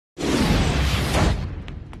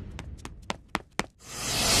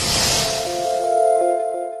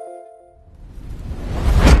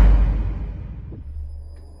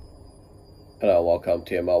welcome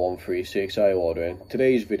to TMR136 ordering.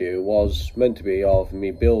 Today's video was meant to be of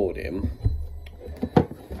me building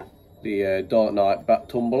the Dark Knight Bat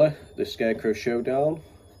Tumbler, the Scarecrow Showdown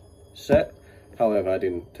set. However, I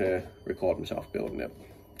didn't record myself building it.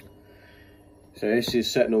 So this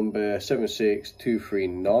is set number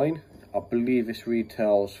 76239. I believe this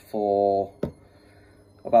retails for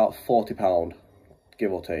about £40,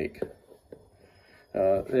 give or take.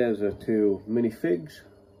 There's the two minifigs.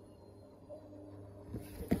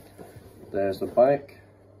 There's the back.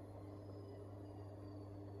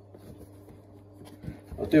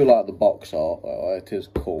 I do like the box art, it is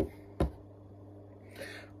cool. I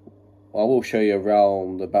will show you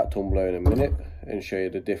around the Bat Tumbler in a minute and show you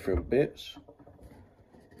the different bits.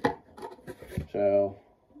 So,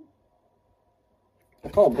 I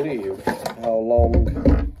can't believe how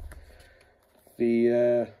long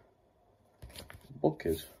the book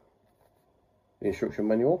is, the instruction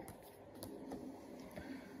manual.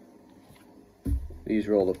 These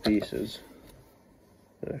are all the pieces.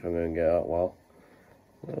 I don't know if I'm going to get that well.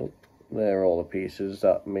 They're all the pieces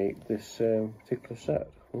that make this particular set.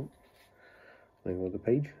 Name of the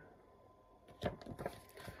page.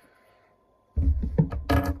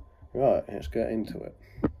 Right, let's get into it.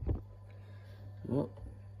 Well,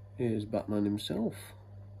 here's Batman himself.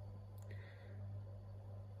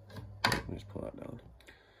 Let's put that down.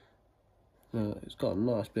 It's got a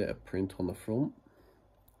nice bit of print on the front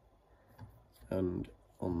and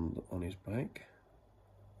on his back.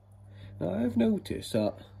 Now I've noticed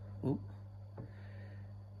that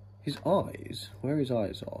his eyes, where his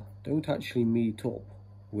eyes are, don't actually meet up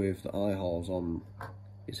with the eye holes on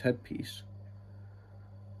his headpiece,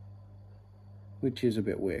 which is a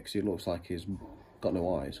bit weird because it looks like he's got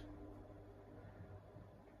no eyes.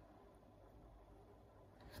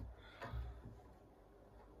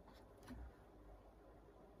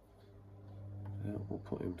 We'll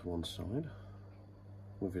put him to one side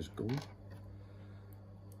with his gun.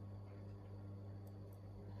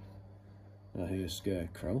 Now here's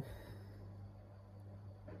Scarecrow.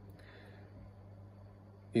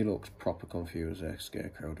 He looks proper confused there,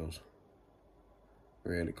 Scarecrow does.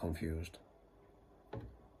 Really confused.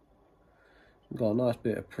 Got a nice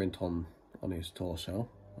bit of print on his torso,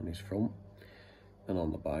 on his front, and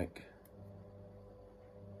on the back.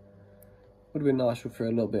 Would have been nice for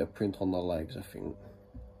a little bit of print on the legs, I think,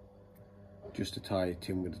 just to tie it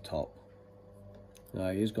in with the top. Now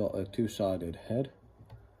he's got a two-sided head.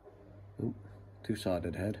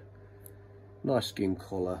 Two-sided head. Nice skin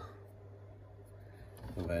colour.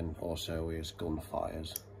 And then also his gun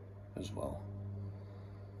fires as well.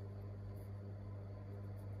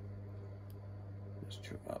 Let's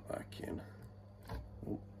chuck that back in.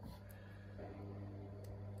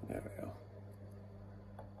 There we go.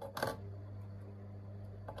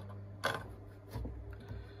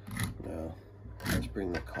 Now, let's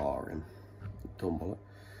bring the car in, tumble it.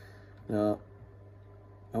 Now,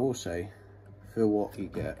 I will say, for what you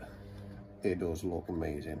get, it does look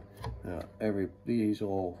amazing. Now, these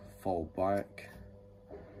all fold back.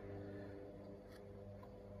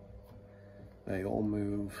 They all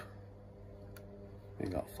move. They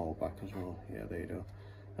got fold back as well. Yeah, they do.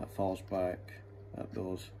 That falls back. That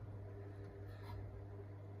does.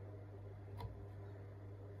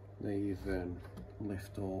 They even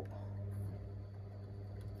lift up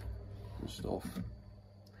and stuff.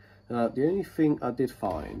 The only thing I did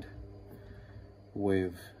find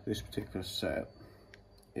with this particular set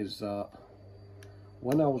is that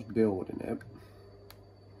when I was building it,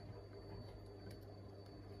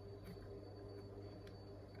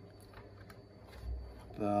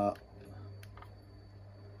 that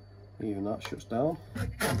even that shuts down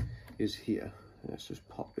is here. Let's just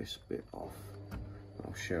pop this bit off.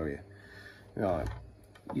 I'll show you. Right,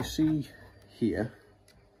 you see here.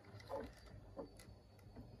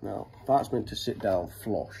 Now that's meant to sit down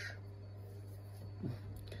flush.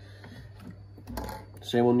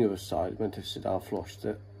 Same on the other side, it's meant to sit down flush.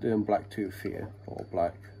 The black tooth here, or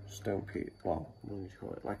black stone piece, well, what do you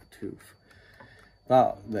call it, like a tooth.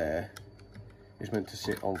 That there is meant to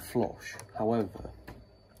sit on flush. However,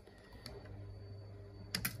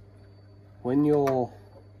 when you're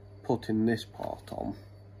putting this part on,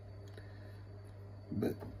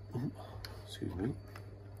 but excuse me,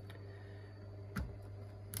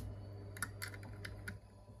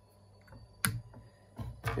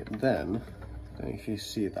 it then, I don't know if you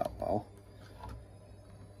see that well,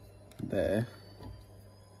 there,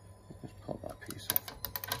 let's pop that piece off.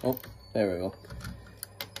 Oh, there we go.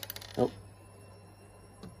 Oh,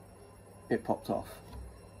 it popped off.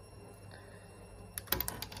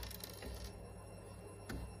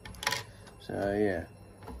 So yeah,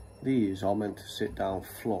 these are meant to sit down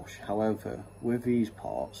flush. However, with these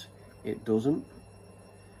parts, it doesn't,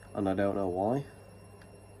 and I don't know why.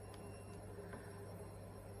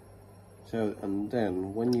 So, and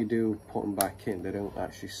then when you do put them back in, they don't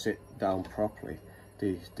actually sit down properly.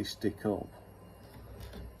 They stick up.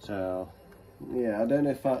 So, yeah, I don't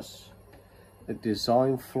know if that's a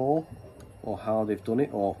design flaw or how they've done it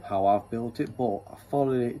or how I've built it, but I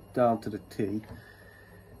followed it down to the T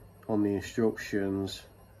on the instructions,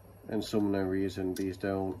 and some no reason these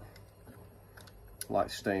don't like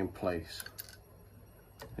stay in place.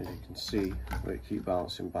 As you can see, they keep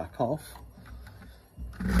bouncing back off.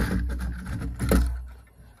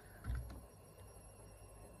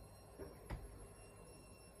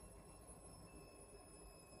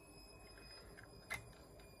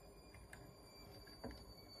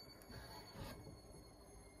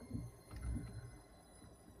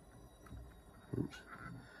 Oops.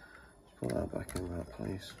 Let's put that back in that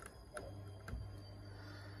place.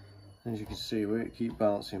 As you can see, where it keeps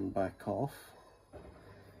bouncing back off,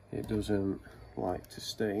 it doesn't like to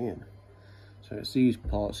stay in. So it's these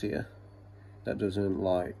parts here that doesn't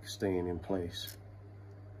like staying in place,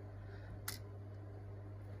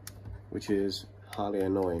 which is highly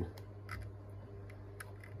annoying.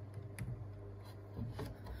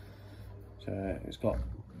 So it's got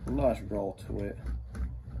a nice roll to it.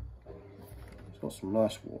 It's got some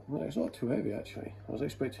nice wood. No, it's not too heavy actually. I was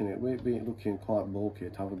expecting it to be looking quite bulky,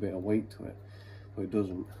 to have a bit of weight to it, but it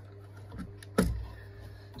doesn't.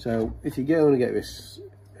 So if you're going to get this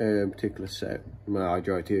particular set, my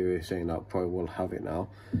majority is saying that probably will have it now,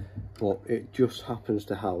 but it just happens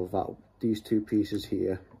to have that these two pieces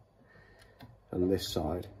here and this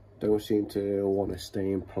side don't seem to want to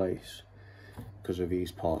stay in place because of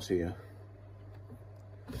these parts here.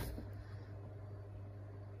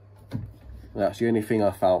 That's the only thing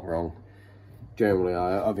I found wrong. Generally,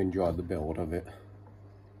 I've enjoyed the build of it.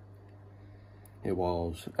 It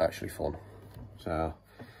was actually fun. So,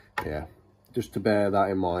 yeah, just to bear that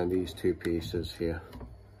in mind, these two pieces here.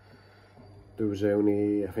 There was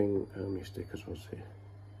only, I think, how many stickers was here?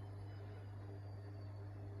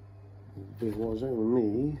 There was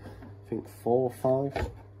only, I think, 4 or 5.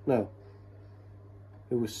 No,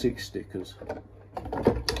 it was 6 stickers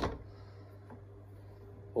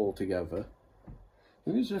altogether.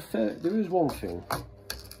 There is one thing.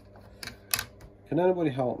 Can anybody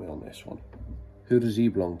help me on this one? Who does he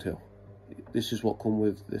belong to? This is what come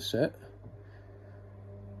with this set.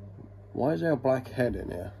 Why is there a black head in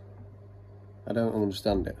here? I don't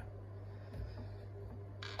understand it.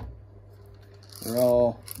 There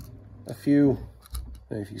are a few, I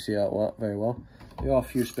don't know if you see that very well. There are a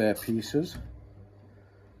few spare pieces.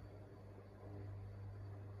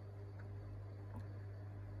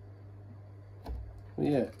 But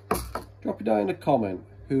yeah, drop it down in a comment.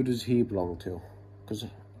 Who does he belong to? Because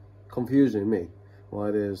confusing me why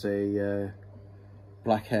there's a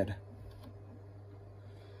black head.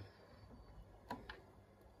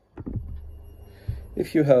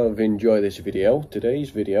 If you have enjoyed this video, today's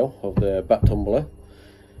video of the Bat Tumbler,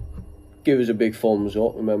 give us a big thumbs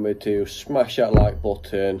up. Remember to smash that like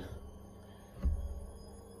button.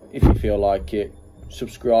 If you feel like it,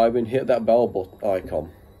 subscribe and hit that bell button icon.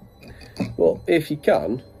 Well, if you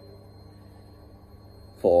can,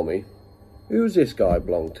 for me, who's this guy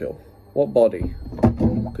belong to? What body?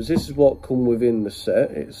 Because this is what come within the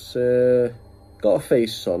set. It's got a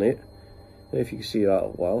face on it. I don't know if you can see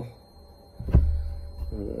that well.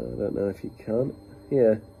 I don't know if you can.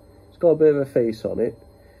 Yeah, it's got a bit of a face on it.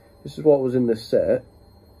 This is what was in the set,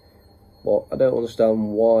 but I don't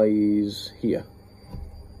understand why he's here.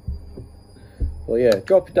 Well, yeah,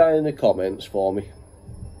 drop it down in the comments for me.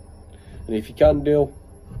 And if you can do,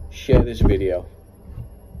 share this video.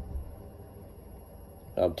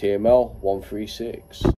 I'm TML136.